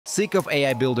Sick of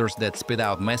AI builders that spit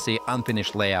out messy,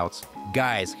 unfinished layouts?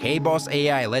 Guys, HeyBoss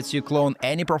AI lets you clone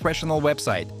any professional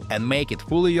website and make it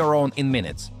fully your own in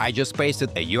minutes. I just pasted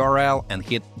a URL and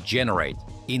hit generate.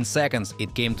 In seconds,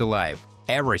 it came to life.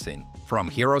 Everything, from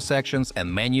hero sections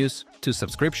and menus to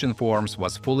subscription forms,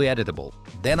 was fully editable.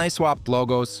 Then I swapped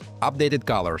logos, updated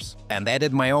colors, and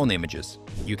added my own images.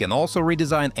 You can also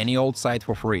redesign any old site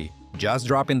for free. Just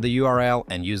drop in the URL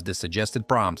and use the suggested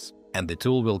prompts, and the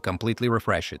tool will completely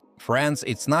refresh it. Friends,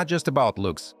 it's not just about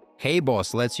looks.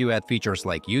 HeyBoss lets you add features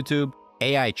like YouTube,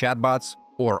 AI chatbots,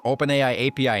 or OpenAI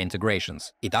API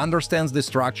integrations. It understands the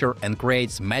structure and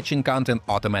creates matching content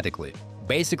automatically.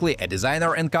 Basically, a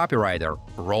designer and copywriter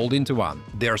rolled into one.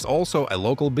 There's also a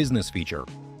local business feature.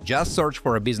 Just search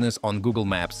for a business on Google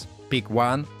Maps, pick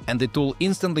one, and the tool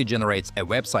instantly generates a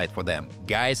website for them.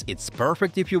 Guys, it's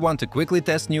perfect if you want to quickly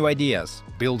test new ideas,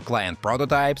 build client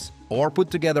prototypes, or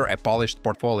put together a polished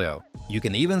portfolio. You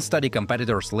can even study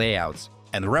competitors' layouts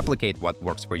and replicate what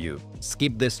works for you.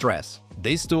 Skip the stress.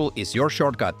 This tool is your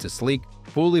shortcut to sleek,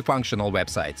 fully functional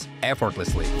websites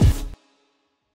effortlessly.